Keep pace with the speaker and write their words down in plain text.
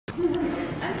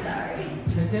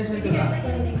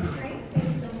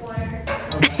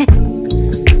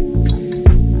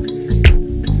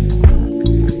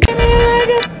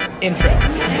Intro.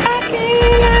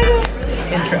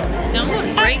 Intro.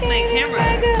 Don't break my camera.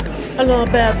 Hello,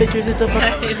 bad bitches. It's the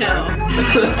I know.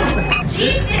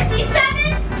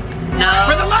 G57? No.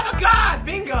 For the love of God!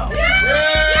 Bingo!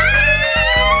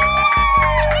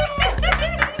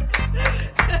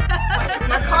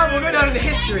 My car will go down into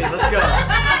history. Let's go.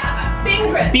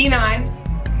 Fingers. B9,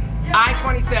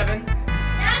 I-27,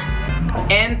 Yes.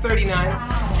 N39,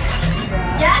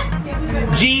 Yes.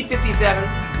 G57,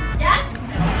 Yes.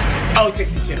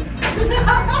 O62.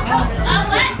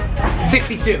 What?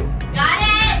 62. Got it.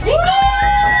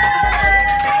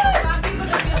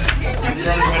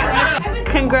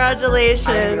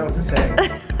 Congratulations.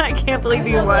 I can't believe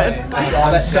you won.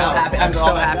 I'm so happy. I'm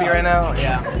so happy right now.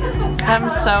 Yeah. I'm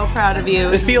so proud of you.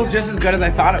 This feels just as good as I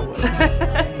thought it would.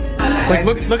 Like,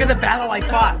 look at the battle I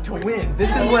fought to win.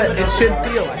 This is what it should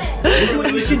feel like. This is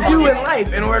what you should do in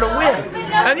life in order to win.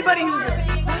 Anybody who's...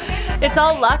 It's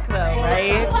all luck though,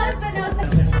 right?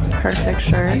 Perfect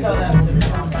shirt.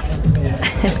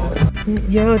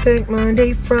 Yo, take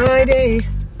Monday, Friday. Is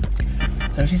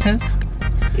that what she says?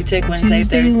 You take Wednesday,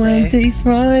 Tuesday, Thursday. Wednesday,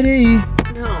 Friday.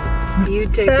 No, you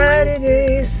take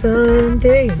Saturday,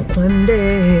 Sunday,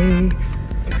 Monday.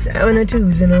 Seven a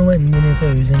Tuesday, and a Wednesday, and a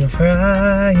Thursday, and a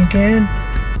Friday.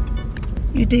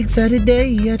 You take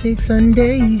Saturday, I take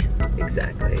Sunday.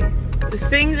 Exactly.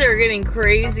 Things are getting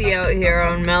crazy out here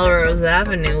on Melrose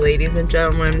Avenue, ladies and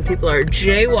gentlemen. People are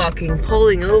jaywalking,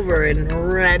 pulling over in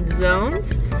red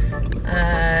zones.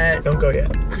 Don't go yet.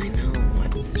 I know,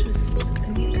 it's just, I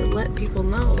need to let people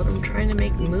know that I'm trying to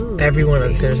make moves. Everyone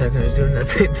at the intersection is doing that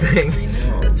same thing. I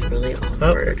know, it's really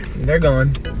awkward. Oh, they're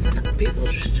gone. People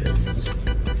just,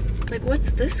 like,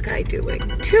 what's this guy doing?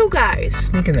 Two guys.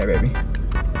 Sneak in there, baby.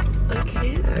 I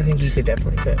can't. I think you could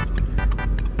definitely fit.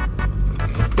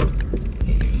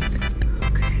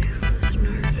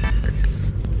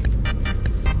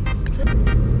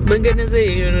 I'm gonna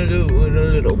say you're gonna do it a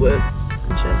little bit.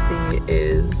 Jesse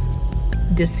is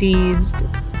deceased.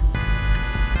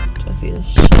 Jesse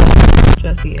is shot.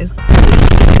 Jesse is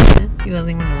clean. He doesn't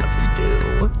even know what to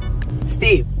do.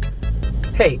 Steve,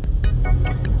 hey.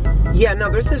 Yeah, no,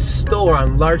 there's this store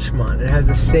on Larchmont. It has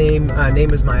the same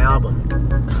name as my album.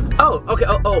 Oh, okay.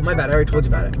 Oh, my bad. I already told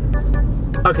you about it.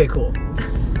 Okay, cool.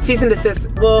 Cease and desist.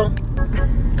 Well,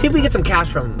 see if we get some cash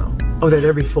from them, though. Oh, they're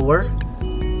there before?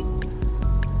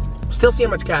 Still see how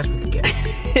much cash we could get.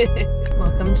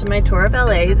 Welcome to my tour of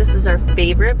LA. This is our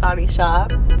favorite body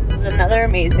shop. This is another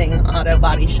amazing auto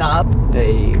body shop.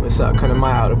 Hey, what's up? Come to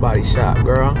my auto body shop,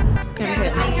 girl.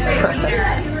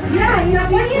 Yeah,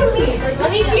 what do you mean?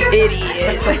 Let me see your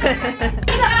Idiot.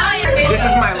 This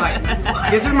is my life.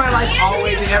 This is my life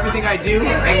always in everything I do,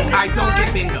 and I don't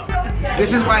get bingo.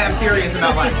 This is why I'm furious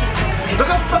about life. Look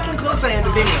how fucking close I am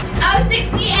to bingo. I was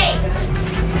 68.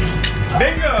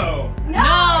 Bingo!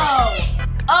 No!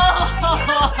 Oh!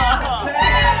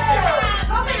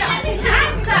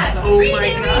 Oh my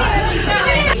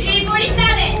god. G47.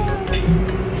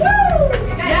 Woo!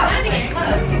 You guys gotta be getting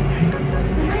close.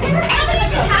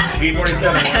 G47.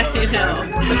 I know.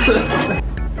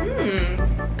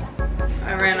 I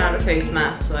ran out of face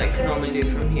masks, so I can only do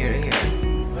from here to here.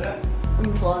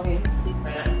 I'm vlogging.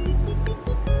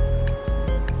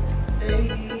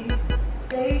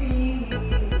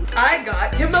 I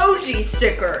got emoji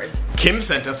stickers. Kim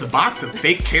sent us a box of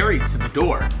fake cherries to the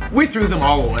door. We threw them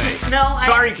all away. No,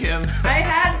 Sorry, Kim. I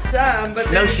had some, but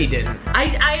No, then she didn't. I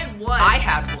had one. I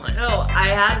had one. No, I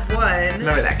had one.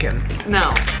 Remember that, Kim?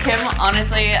 No, Kim,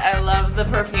 honestly, I love the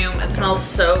perfume. It smells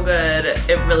so good.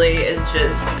 It really is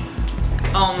just,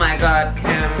 oh my god,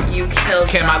 Kim, you killed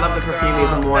Kim, I love the perfume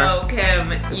girl. even more. No,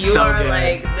 Kim, It's you so are good.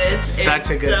 like, this Such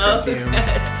is a good so perfume.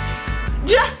 good.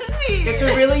 Jesse! It's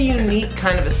a really unique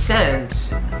kind of a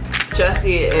scent.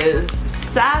 Jesse is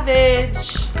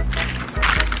savage.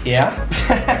 Yeah?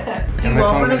 And my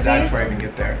want phone's one gonna of die these? before I even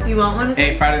get there. Do you want one of Hey,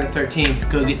 these? Friday the 13th,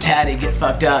 go get tatted, get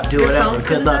fucked up, do Your whatever. phone's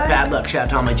Good gonna luck, die? bad luck, shout out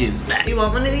to all my Jews. Do you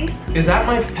want one of these? Is that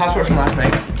my passport from last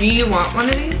night? Do you want one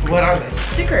of these? What are they?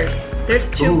 Stickers.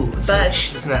 There's two, Ooh, but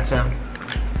listen to that sound.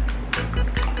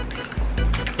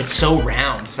 It's so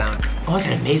round sound. Oh, it's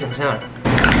an amazing sound.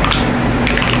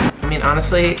 I mean,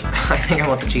 honestly, I think I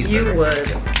want the cheeseburger. you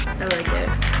would. I like it.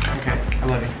 Okay, I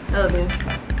love you. I love you.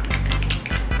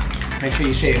 Make sure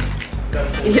you shave.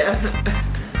 Yeah.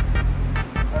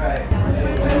 Alright.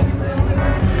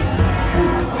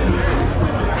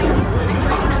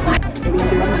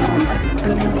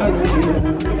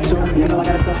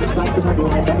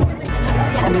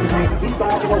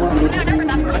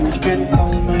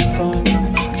 Calling my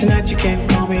phone.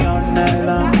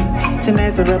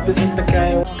 Tonight to represent the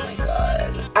guy. Oh my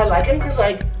god. I like him because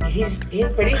like he's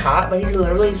pretty hot, but he's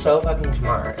literally so fucking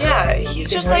smart. Yeah, he's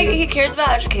just like, he cares about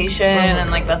education and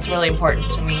like that's really important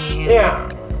to me. Yeah.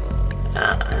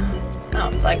 No,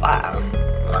 it's like, wow.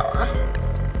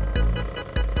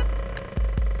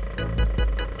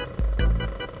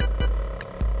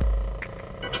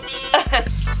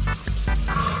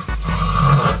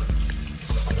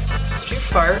 Did you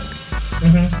fart?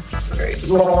 Great.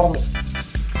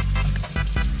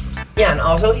 Yeah, and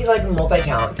also he's like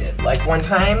multi-talented. Like one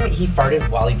time he farted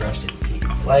while he brushed his teeth.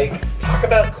 Like, talk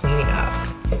about cleaning up.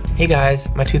 Hey guys,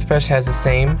 my toothbrush has the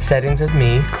same settings as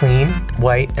me, clean,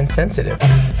 white, and sensitive.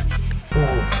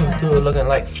 Ooh, come through looking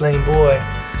like Flame Boy.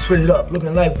 Sweat it up,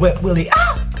 looking like Wet Willie.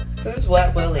 Ah! Who's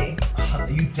Wet Willie?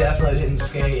 You definitely didn't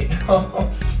skate. Oh,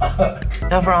 fuck.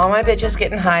 Now for all my bitches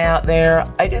getting high out there,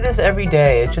 I do this every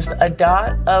day. It's just a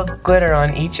dot of glitter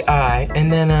on each eye,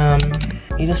 and then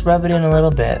you just rub it in a little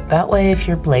bit. That way if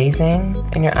you're blazing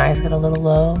and your eyes get a little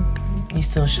low, you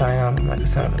still shine on them like a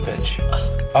son of a bitch.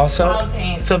 Also,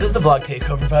 so this is the vlog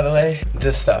takeover, by the way.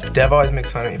 This stuff. Dev always makes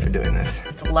fun of me for doing this.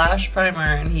 It's a lash primer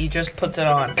and he just puts it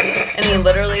on. And he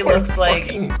literally looks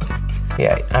like...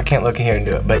 Yeah, I can't look in here and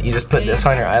do it, but you just put this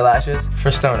on your eyelashes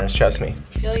for stoners, trust me.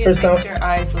 I feel like it makes your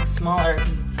eyes look smaller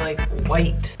because it's like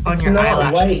white on your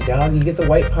eyelashes. It's not white, dog. You get the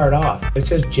white part off. It's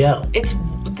just gel.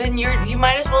 Then you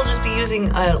might as well just be using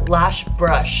a lash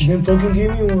brush. Then fucking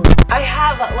give me one. I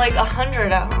have like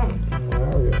 100 at home. Where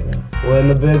are we right now? We're in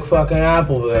the big fucking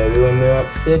apple, baby. We're in New York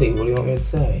City. What do you want me to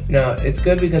say? No, it's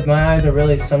good because my eyes are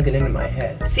really sunken into my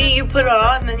head. See, you put it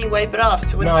on and then you wipe it off.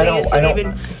 So what's the use of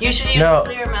even? You should use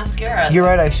clear mascara. You're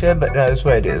right, I should, but no, this is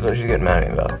what I do. This is what she's getting mad at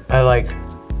me about.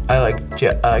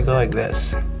 I go like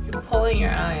this. You're pulling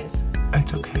your eyes.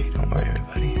 It's okay. Don't worry,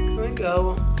 everybody. Here we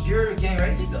go. You're getting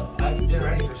ready still. I've been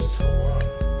ready for so long.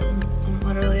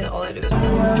 Literally, all I do is.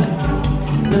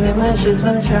 Look at my shoes,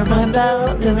 my shirt, my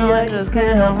belt. You know I just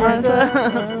can't help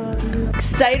myself.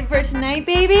 Excited for tonight,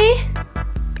 baby?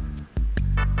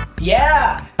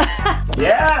 Yeah!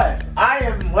 Yes! I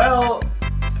am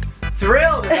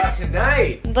thrilled about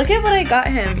tonight. Look at what I got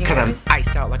him. Because I'm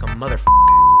iced out like a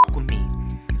motherfucker. With me.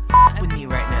 With me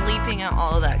right now. Bleeping out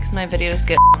all of that because my videos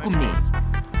get With me.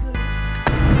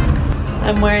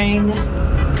 I'm wearing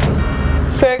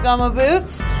Ferragamo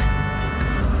boots,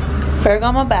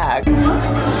 Ferragamo bag.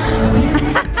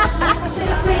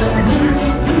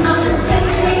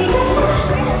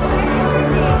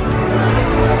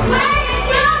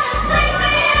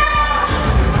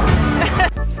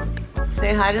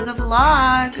 Say hi to the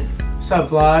vlog. What's up,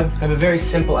 vlog? I have a very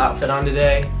simple outfit on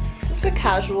today. Just a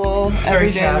casual, Very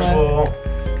everyday casual.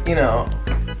 Look. You know,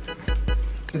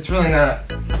 it's really not.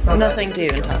 Nothing to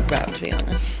even talk about, to be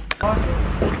honest. I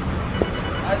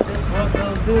just want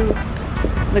to do.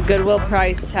 The Goodwill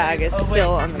price tag is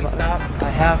still on the bottom. Stop. I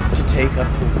have to take a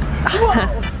poop.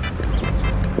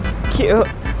 Cute.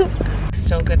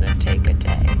 Still gonna take a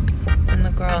day. And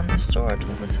the girl in the store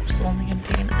told us it was only gonna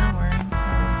take an hour. And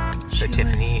so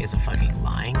Tiffany is a fucking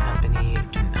lying company.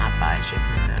 Do not buy shit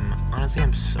from them. Honestly,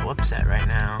 I'm so upset right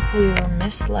now. we were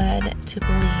misled to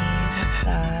believe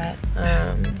that,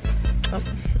 oh,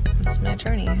 it's my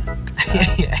attorney.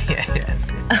 Yes.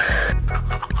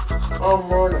 Oh,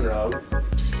 morning, dog.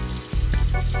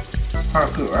 Kind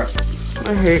of cool, right?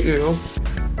 I hate you.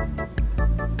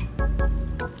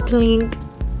 Clink.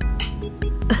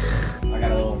 I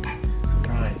got a little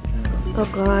surprise, too. Oh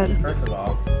god. First of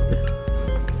all.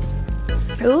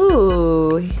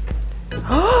 Ooh.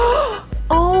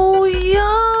 Oh,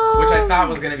 yeah. Which I thought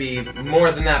was going to be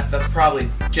more than that, but that's probably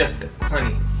just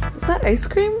plenty. Is that ice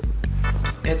cream?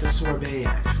 It's a sorbet,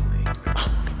 actually.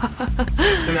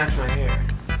 To match my hair.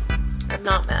 I'm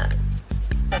not mad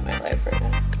at my life right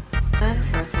now.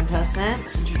 First contestant,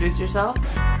 introduce yourself.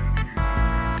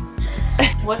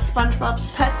 What's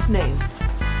SpongeBob's pet's name?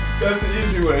 That's an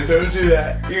easy one, don't do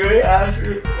that. You gotta ask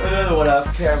another one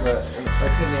off camera, and I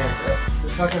couldn't answer. The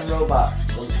fucking robot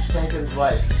from Plankton's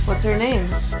wife. What's her name?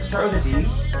 Start with a D?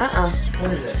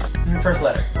 What is it? First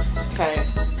letter. Okay.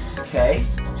 K?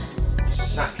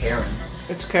 Not Karen.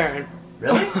 It's Karen.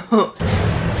 Really?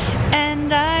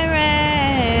 And I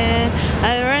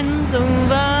ran so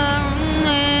far.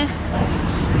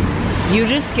 You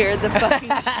just scared the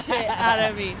fucking shit out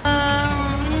of me.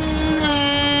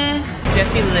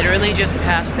 Jesse literally just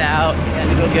passed out. He had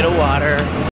to go get a water.